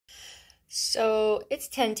So it's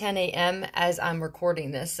 10:10 a.m. as I'm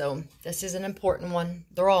recording this, so this is an important one.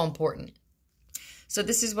 They're all important. So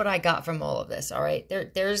this is what I got from all of this, all right?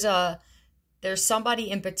 There's somebody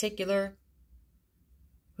in particular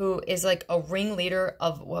who is like a ringleader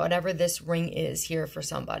of whatever this ring is here for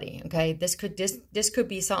somebody, okay? This could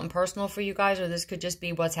be something personal for you guys, or this could just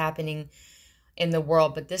be what's happening in the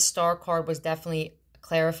world, but this star card was definitely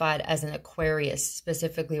clarified as an Aquarius,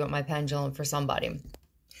 specifically with my pendulum for somebody.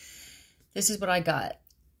 This is what I got.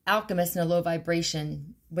 Alchemist in a low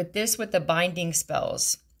vibration. With the binding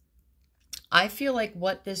spells, I feel like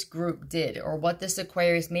what this group did, or what this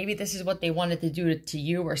Aquarius, maybe this is what they wanted to do to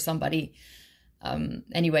you or somebody.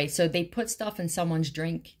 Anyway, so they put stuff in someone's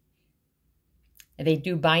drink. And they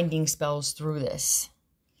do binding spells through this.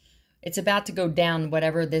 It's about to go down,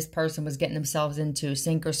 whatever this person was getting themselves into.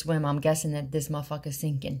 Sink or swim. I'm guessing that this motherfucker's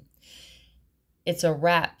sinking. It's a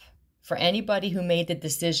wrap. For anybody who made the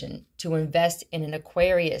decision to invest in an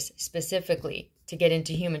Aquarius specifically to get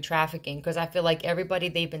into human trafficking, because I feel like everybody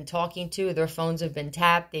they've been talking to, their phones have been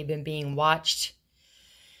tapped, they've been being watched.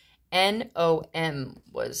 NOM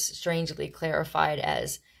was strangely clarified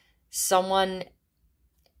as someone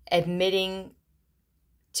admitting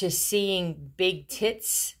to seeing big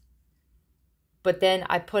tits, but then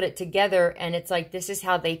I put it together and it's like this is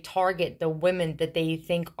how they target the women that they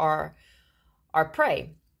think are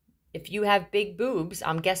prey. If you have big boobs,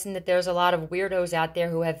 I'm guessing that there's a lot of weirdos out there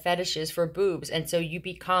who have fetishes for boobs. And so you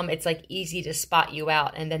become, it's like easy to spot you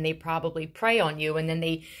out. And then they probably prey on you. And then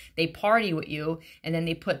they party with you. And then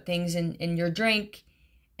they put things in your drink.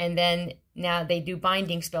 And then now they do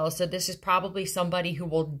binding spells. So this is probably somebody who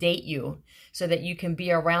will date you so that you can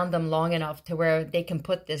be around them long enough to where they can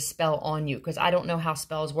put this spell on you. Because I don't know how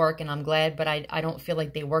spells work, and I'm glad, but I don't feel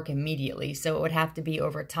like they work immediately. So it would have to be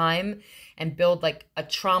over time and build like a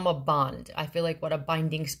trauma bond. I feel like what a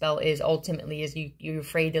binding spell is ultimately is you're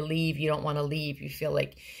afraid to leave. You don't want to leave. You feel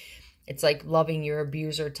like it's like loving your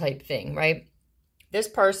abuser type thing, right? This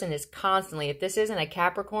person is constantly, if this isn't a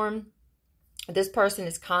Capricorn, this person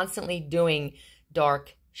is constantly doing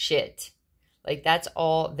dark shit. Like that's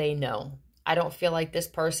all they know. I don't feel like this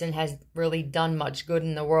person has really done much good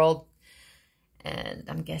in the world. And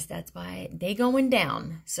I guess that's why they going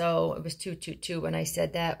down. So it was 222 when I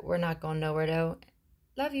said that. We're not going nowhere though.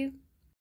 Love you.